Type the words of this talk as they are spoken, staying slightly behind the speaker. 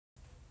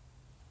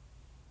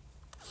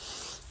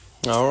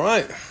All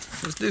right,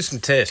 let's do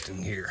some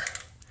testing here.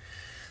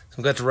 So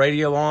we've got the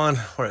radio on.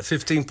 We're at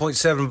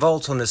 15.7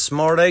 volts on this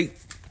Smart 8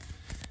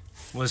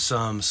 with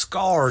some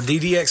SKAR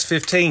DDX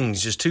 15s,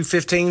 just two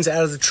 15s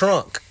out of the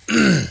trunk.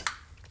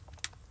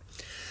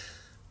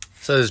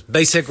 So this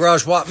basic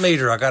garage watt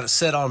meter, I got it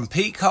set on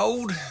peak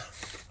hold.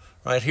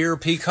 Right here,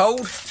 peak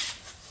hold.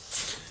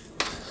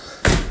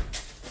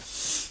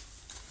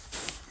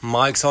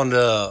 Mic's on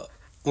the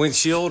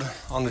windshield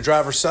on the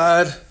driver's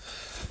side.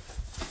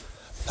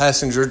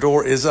 Passenger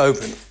door is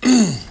open.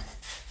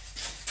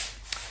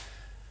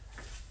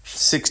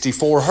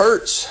 64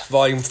 hertz,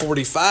 volume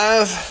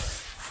 45.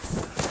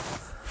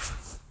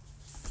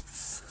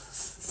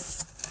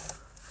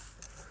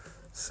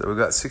 So we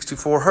got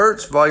 64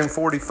 hertz, volume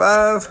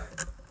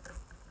 45.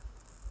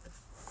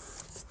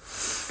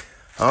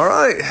 All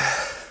right.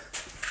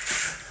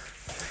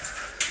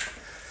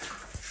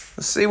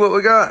 Let's see what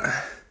we got.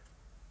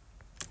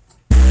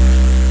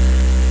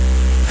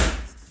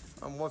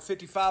 I'm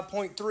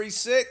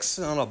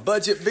 155.36 on a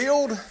budget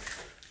build.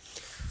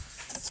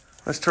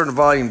 Let's turn the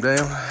volume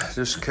down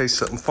just in case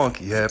something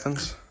funky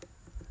happens.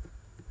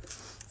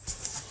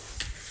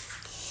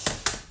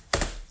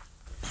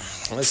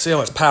 Let's see how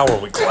much power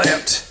we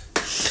clamped.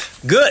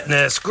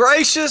 Goodness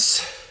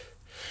gracious.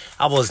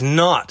 I was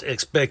not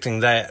expecting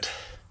that.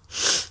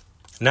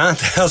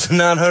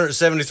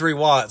 9,973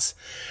 watts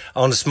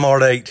on the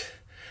Smart 8.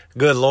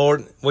 Good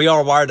Lord. We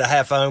are wired to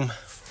half ohm.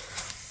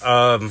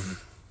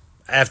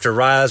 After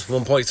rise,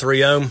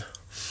 1.3 ohm.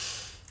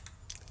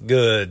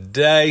 Good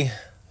day.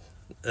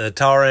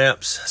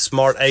 Taramps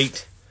Smart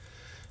 8.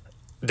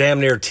 Damn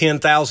near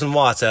 10,000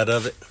 watts out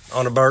of it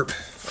on a burp.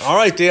 All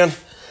right then.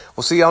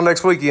 We'll see y'all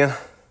next weekend.